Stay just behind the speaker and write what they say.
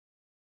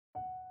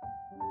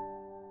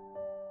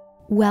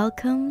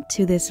Welcome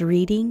to this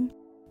reading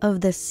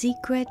of The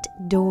Secret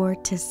Door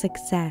to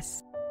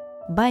Success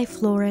by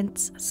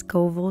Florence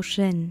Scovel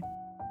Shinn.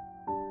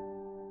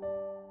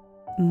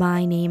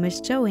 My name is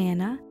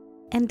Joanna,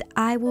 and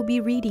I will be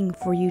reading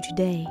for you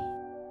today.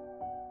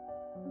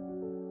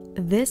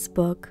 This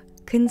book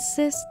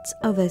consists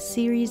of a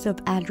series of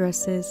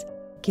addresses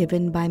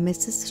given by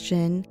Mrs.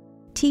 Shinn,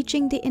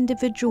 teaching the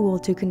individual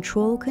to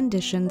control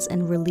conditions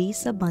and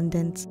release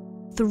abundance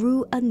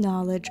through a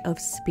knowledge of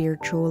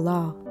spiritual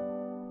law.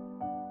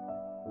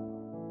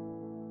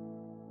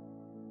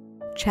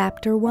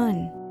 Chapter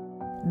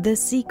 1: The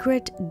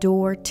Secret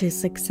Door to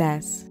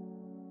Success.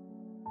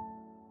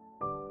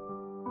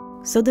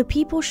 So the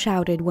people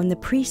shouted when the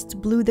priests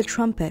blew the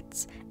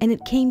trumpets, and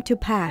it came to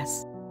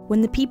pass,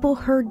 when the people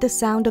heard the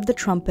sound of the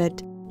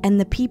trumpet, and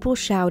the people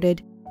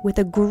shouted with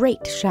a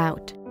great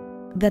shout,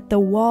 that the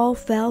wall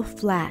fell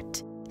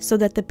flat, so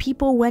that the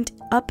people went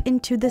up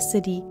into the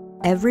city,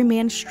 every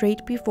man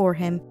straight before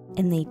him,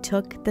 and they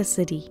took the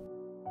city.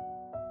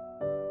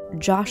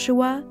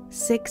 Joshua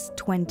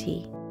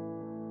 6:20.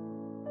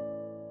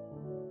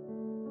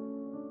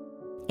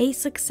 A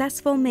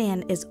successful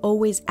man is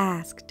always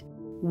asked,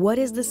 "What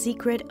is the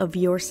secret of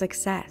your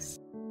success?"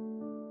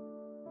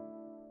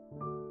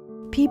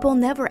 People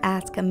never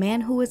ask a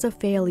man who is a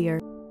failure,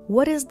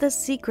 "What is the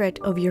secret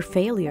of your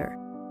failure?"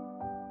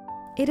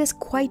 It is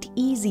quite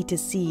easy to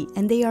see,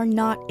 and they are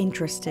not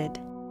interested.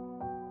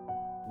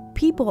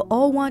 People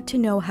all want to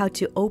know how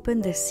to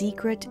open the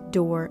secret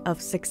door of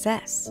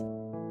success.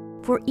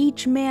 For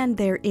each man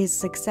there is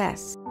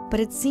success, but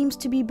it seems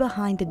to be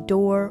behind a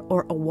door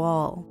or a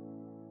wall.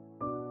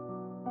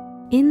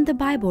 In the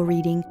Bible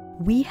reading,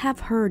 we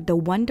have heard the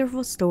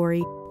wonderful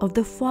story of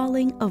the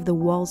falling of the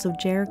walls of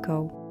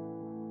Jericho.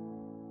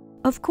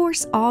 Of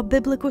course, all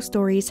biblical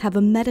stories have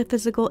a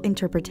metaphysical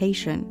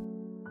interpretation.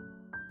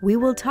 We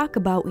will talk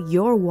about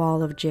your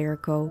wall of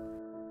Jericho,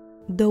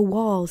 the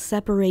wall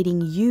separating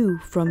you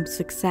from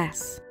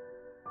success.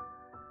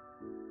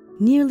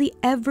 Nearly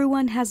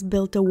everyone has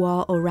built a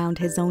wall around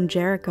his own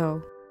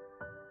Jericho.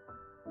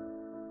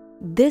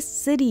 This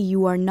city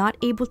you are not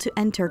able to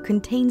enter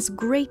contains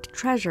great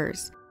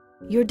treasures,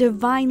 your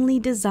divinely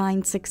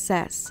designed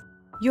success,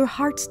 your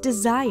heart's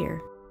desire.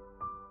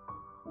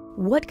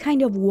 What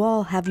kind of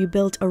wall have you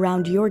built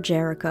around your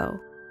Jericho?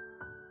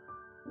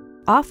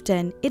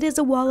 Often, it is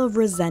a wall of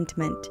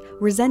resentment,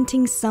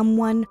 resenting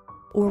someone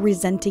or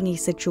resenting a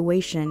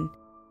situation,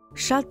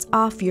 shuts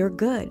off your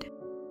good.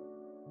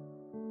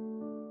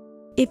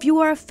 If you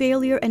are a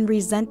failure and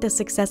resent the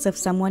success of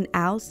someone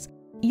else,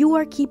 you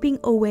are keeping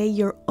away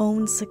your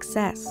own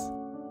success.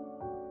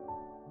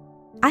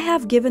 I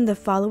have given the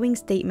following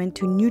statement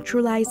to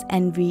neutralize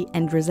envy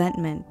and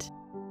resentment.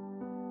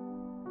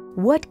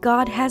 What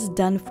God has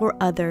done for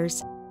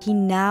others, He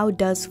now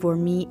does for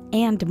me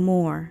and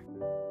more.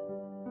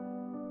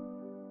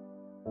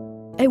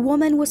 A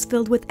woman was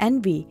filled with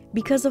envy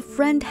because a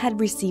friend had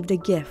received a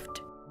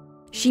gift.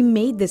 She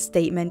made this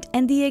statement,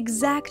 and the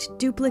exact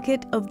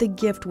duplicate of the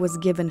gift was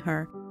given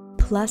her,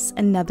 plus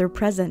another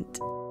present.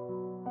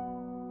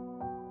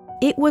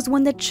 It was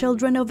when the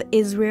children of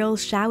Israel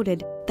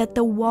shouted that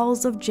the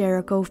walls of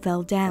Jericho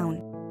fell down.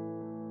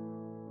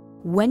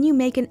 When you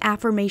make an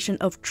affirmation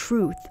of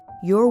truth,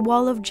 your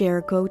wall of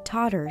Jericho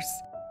totters.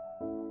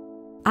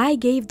 I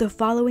gave the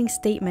following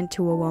statement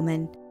to a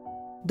woman: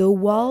 "The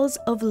walls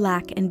of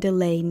lack and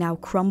delay now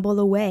crumble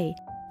away,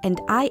 and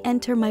I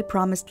enter my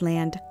promised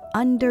land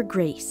under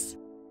grace."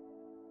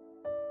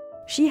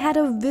 She had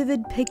a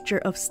vivid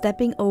picture of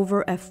stepping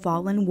over a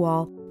fallen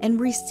wall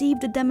and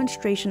received a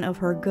demonstration of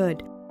her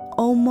good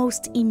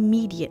almost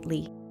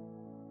immediately.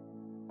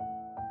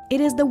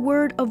 It is the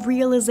word of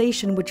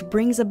realization which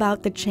brings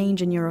about the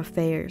change in your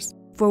affairs,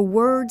 for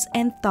words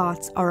and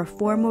thoughts are a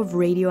form of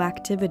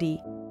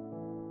radioactivity.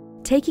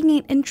 Taking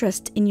an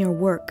interest in your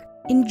work,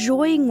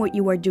 enjoying what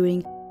you are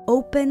doing,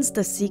 opens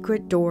the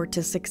secret door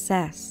to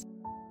success.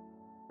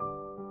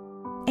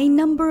 A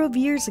number of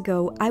years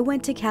ago, I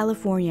went to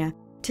California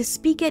to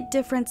speak at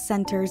different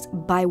centers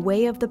by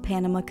way of the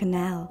Panama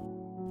Canal.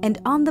 And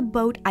on the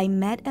boat I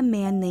met a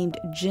man named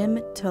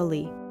Jim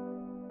Tully.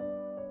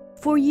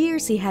 For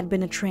years he had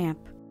been a tramp.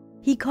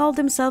 He called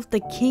himself the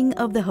king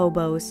of the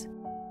hobos.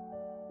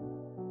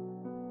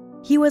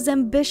 He was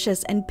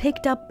ambitious and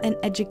picked up an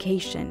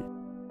education.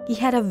 He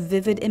had a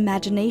vivid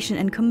imagination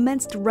and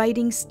commenced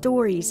writing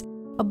stories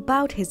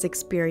about his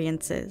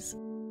experiences.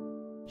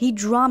 He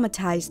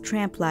dramatized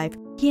tramp life,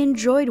 he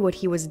enjoyed what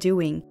he was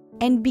doing,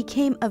 and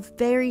became a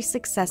very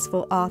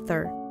successful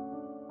author.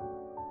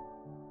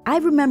 I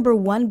remember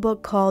one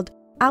book called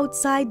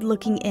Outside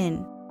Looking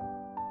In.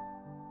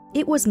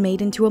 It was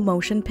made into a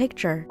motion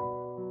picture.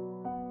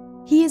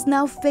 He is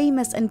now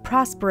famous and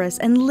prosperous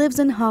and lives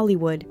in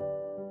Hollywood.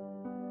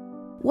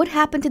 What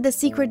happened to the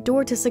secret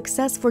door to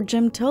success for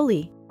Jim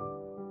Tully?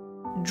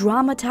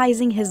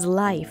 Dramatizing his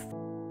life,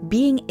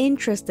 being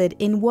interested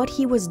in what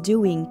he was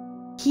doing,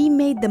 he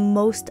made the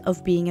most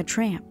of being a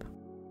tramp.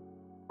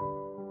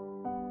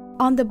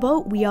 On the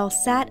boat, we all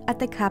sat at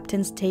the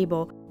captain's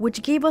table,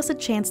 which gave us a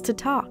chance to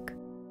talk.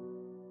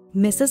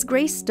 Mrs.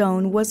 Grace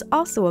Stone was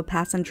also a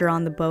passenger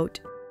on the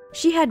boat.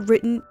 She had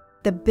written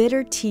The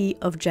Bitter Tea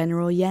of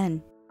General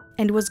Yen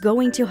and was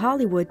going to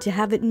Hollywood to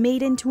have it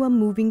made into a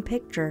moving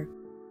picture.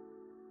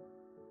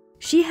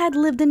 She had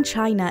lived in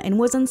China and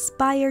was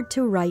inspired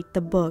to write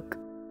the book.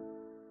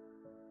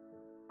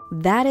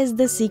 That is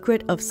the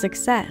secret of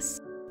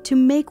success, to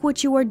make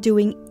what you are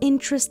doing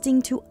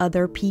interesting to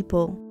other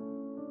people.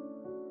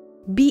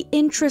 Be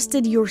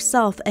interested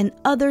yourself and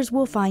others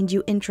will find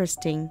you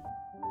interesting.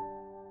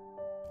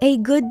 A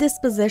good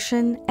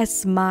disposition, a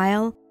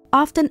smile,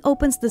 often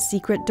opens the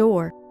secret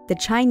door. The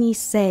Chinese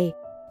say,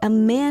 "A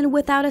man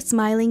without a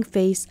smiling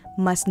face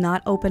must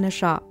not open a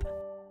shop."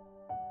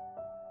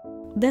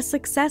 The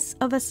success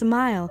of a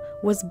smile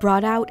was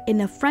brought out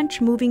in a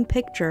French moving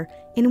picture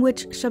in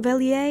which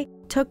Chevalier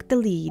took the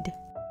lead.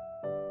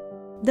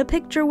 The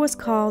picture was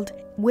called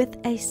With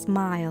a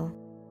Smile.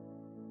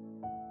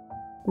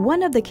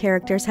 One of the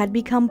characters had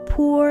become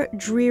poor,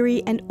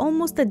 dreary, and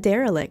almost a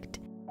derelict.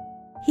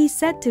 He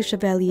said to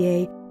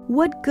Chevalier,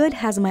 "What good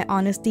has my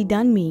honesty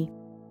done me?"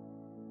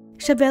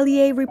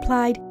 Chevalier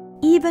replied,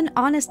 "Even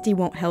honesty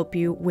won't help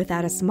you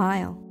without a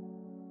smile."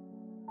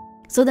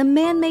 So the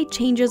man made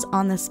changes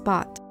on the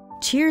spot,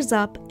 cheers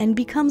up, and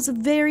becomes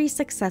very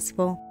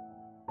successful.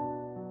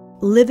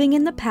 Living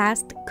in the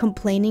past,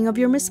 complaining of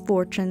your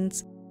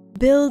misfortunes,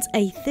 builds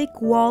a thick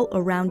wall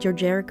around your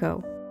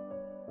Jericho.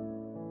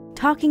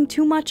 Talking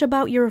too much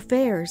about your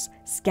affairs,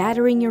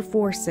 scattering your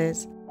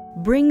forces,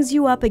 brings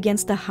you up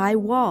against a high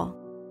wall.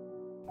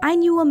 I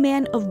knew a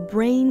man of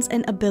brains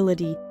and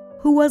ability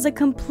who was a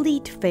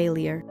complete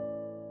failure.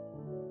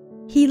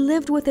 He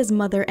lived with his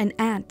mother and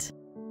aunt,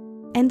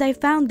 and I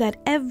found that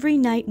every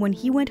night when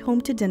he went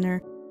home to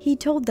dinner, he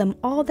told them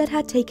all that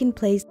had taken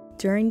place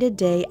during the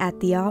day at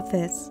the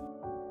office.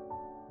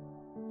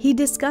 He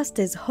discussed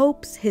his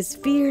hopes, his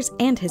fears,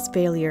 and his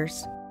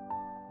failures.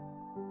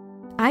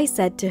 I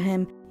said to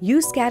him,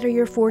 "You scatter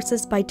your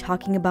forces by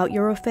talking about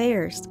your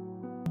affairs.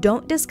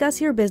 Don't discuss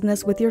your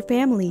business with your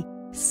family.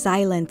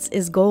 Silence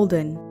is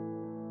golden."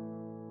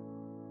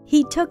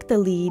 He took the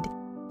lead.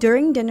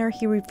 During dinner,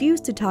 he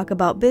refused to talk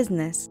about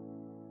business.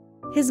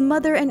 His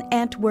mother and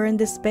aunt were in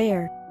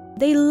despair.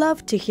 They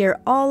loved to hear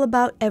all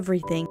about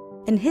everything,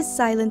 and his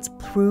silence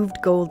proved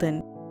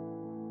golden.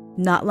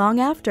 Not long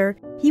after,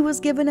 he was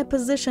given a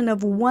position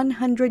of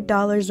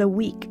 $100 a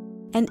week,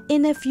 and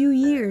in a few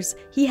years,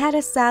 he had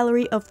a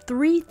salary of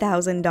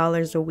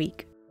 $3,000 a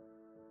week.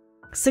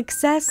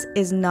 Success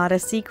is not a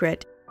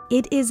secret,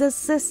 it is a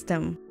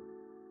system.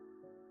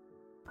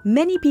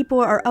 Many people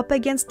are up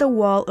against the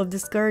wall of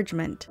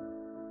discouragement.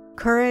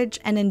 Courage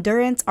and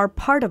endurance are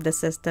part of the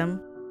system.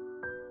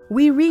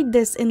 We read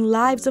this in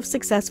lives of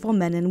successful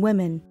men and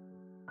women.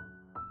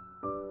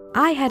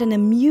 I had an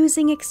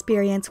amusing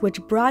experience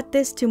which brought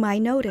this to my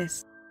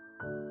notice.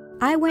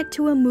 I went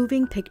to a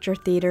moving picture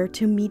theater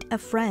to meet a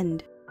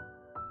friend.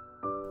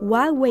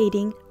 While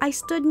waiting, I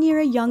stood near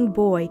a young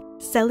boy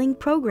selling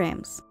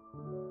programs.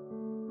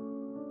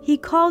 He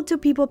called to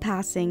people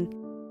passing,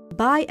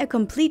 "Buy a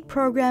complete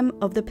program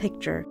of the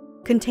picture,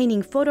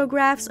 containing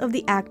photographs of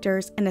the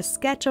actors and a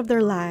sketch of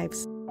their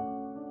lives."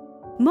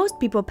 Most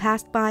people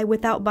passed by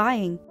without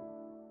buying.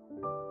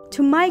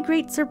 To my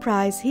great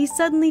surprise, he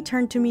suddenly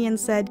turned to me and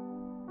said,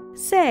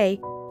 "Say,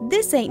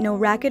 this ain't no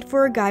racket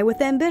for a guy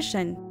with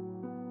ambition."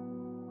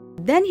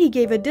 Then he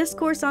gave a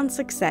discourse on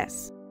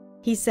success.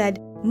 He said,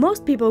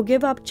 "Most people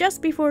give up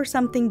just before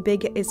something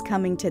big is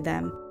coming to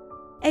them.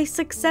 A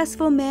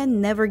successful man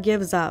never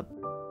gives up."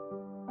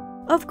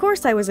 Of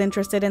course I was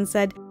interested and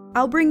said,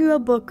 "I'll bring you a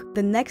book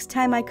the next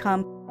time I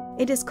come.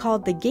 It is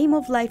called The Game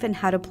of Life and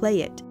How to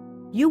Play It.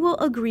 You will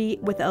agree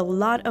with a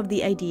lot of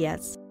the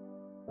ideas."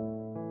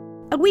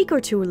 A week or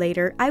two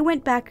later, I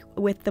went back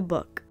with the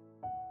book.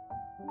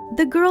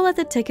 The girl at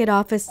the ticket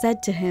office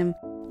said to him,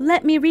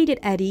 "Let me read it,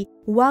 Eddie,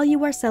 while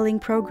you are selling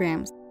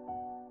programs."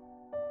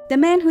 The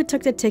man who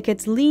took the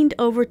tickets leaned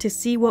over to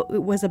see what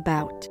it was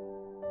about.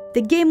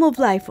 The game of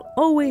life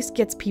always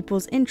gets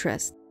people's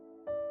interest.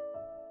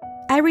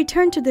 I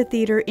returned to the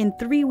theater in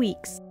 3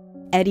 weeks.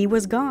 Eddie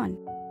was gone.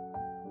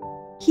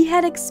 He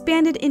had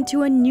expanded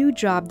into a new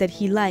job that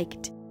he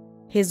liked.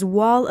 His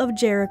wall of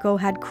Jericho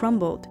had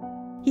crumbled.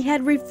 He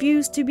had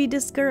refused to be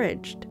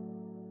discouraged.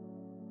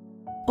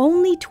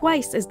 Only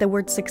twice is the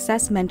word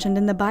success mentioned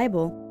in the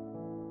Bible,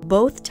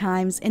 both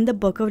times in the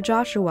book of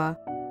Joshua.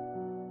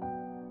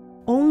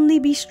 Only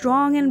be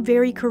strong and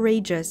very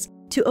courageous,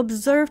 to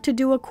observe to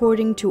do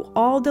according to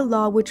all the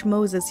law which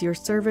Moses your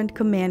servant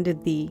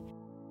commanded thee.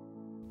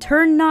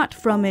 Turn not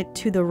from it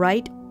to the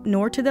right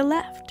nor to the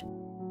left,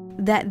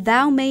 that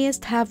thou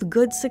mayest have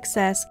good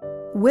success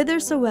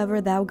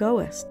whithersoever thou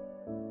goest.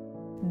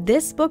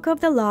 This book of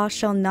the law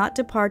shall not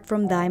depart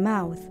from thy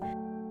mouth,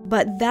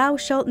 but thou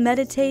shalt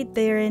meditate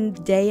therein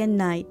day and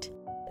night,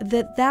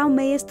 that thou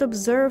mayest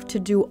observe to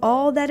do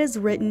all that is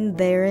written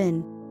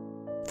therein.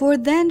 For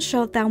then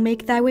shalt thou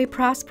make thy way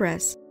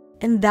prosperous,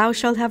 and thou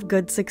shalt have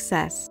good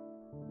success.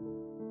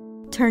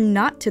 Turn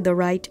not to the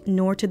right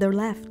nor to the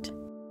left.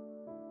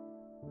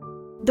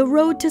 The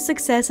road to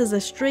success is a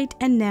straight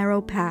and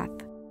narrow path.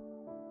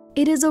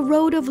 It is a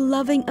road of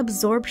loving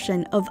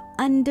absorption of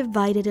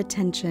undivided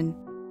attention.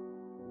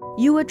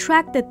 You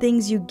attract the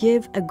things you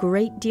give a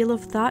great deal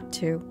of thought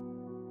to.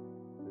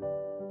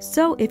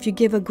 So if you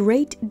give a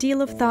great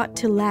deal of thought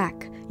to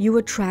lack, you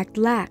attract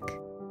lack.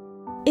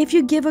 If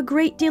you give a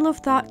great deal of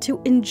thought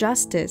to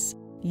injustice,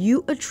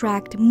 you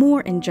attract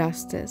more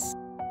injustice.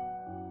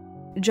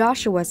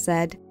 Joshua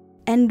said,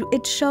 "And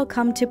it shall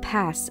come to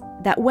pass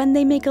that when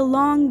they make a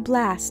long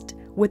blast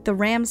with the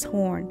ram's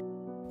horn,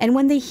 and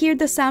when they hear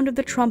the sound of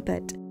the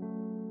trumpet,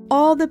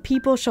 all the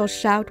people shall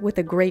shout with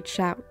a great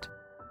shout.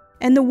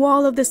 And the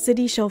wall of the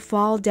city shall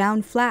fall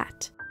down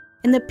flat,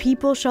 and the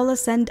people shall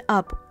ascend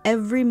up,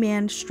 every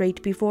man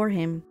straight before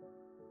him."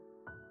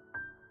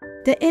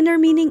 The inner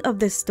meaning of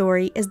this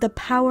story is the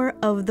power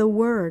of the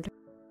word,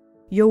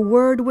 your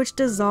word which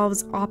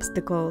dissolves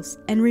obstacles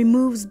and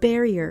removes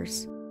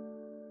barriers.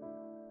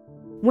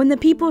 When the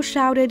people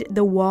shouted,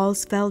 the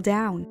walls fell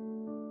down.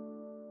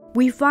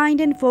 We find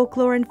in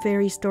folklore and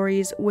fairy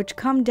stories which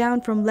come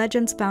down from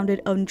legends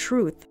founded on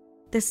truth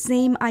the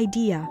same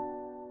idea.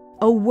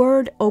 A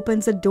word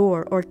opens a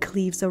door or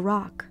cleaves a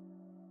rock.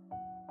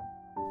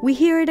 We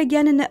hear it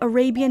again in the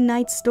Arabian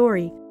Nights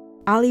story,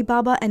 Ali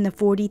Baba and the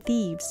 40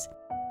 Thieves.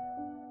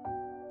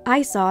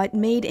 I saw it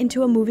made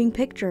into a moving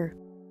picture.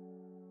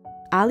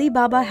 Ali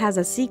Baba has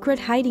a secret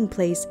hiding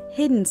place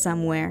hidden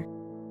somewhere,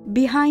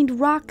 behind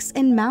rocks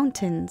and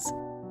mountains.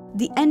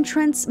 The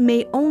entrance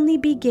may only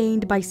be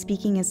gained by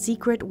speaking a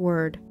secret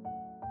word.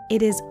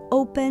 It is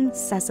open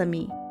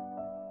sesame.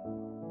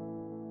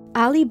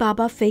 Ali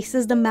Baba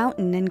faces the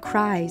mountain and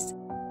cries,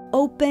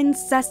 "Open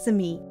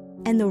sesame,"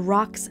 and the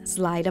rocks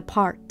slide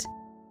apart.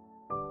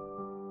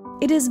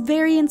 It is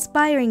very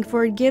inspiring,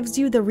 for it gives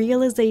you the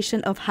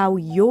realization of how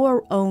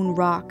your own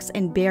rocks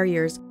and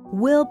barriers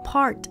will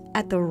part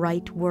at the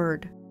right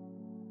word.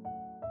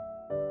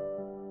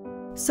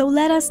 So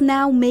let us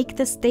now make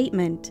the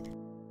statement,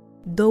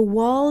 "The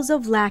walls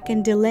of lack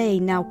and delay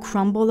now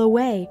crumble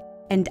away,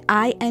 and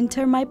I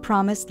enter my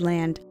promised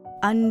land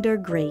under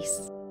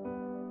grace."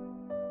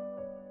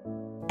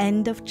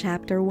 End of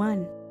chapter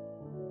 1.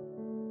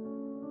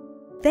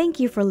 Thank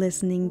you for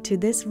listening to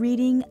this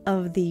reading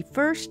of the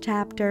first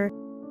chapter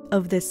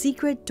of The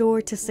Secret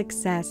Door to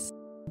Success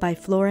by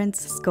Florence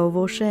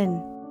Scovel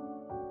Shinn.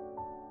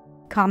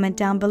 Comment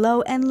down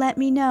below and let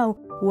me know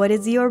what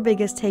is your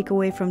biggest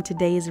takeaway from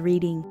today's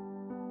reading.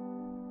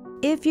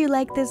 If you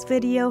like this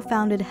video,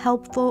 found it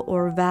helpful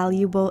or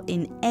valuable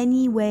in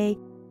any way,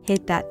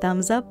 hit that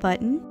thumbs up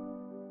button.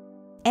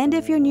 And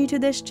if you're new to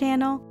this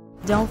channel,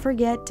 don't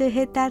forget to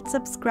hit that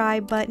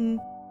subscribe button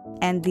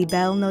and the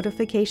bell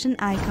notification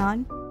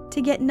icon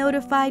to get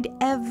notified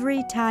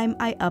every time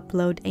I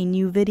upload a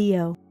new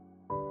video.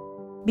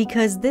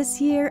 Because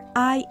this year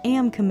I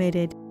am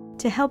committed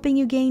to helping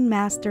you gain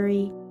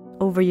mastery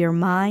over your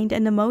mind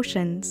and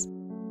emotions.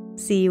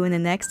 See you in the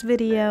next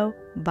video.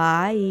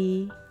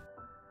 Bye.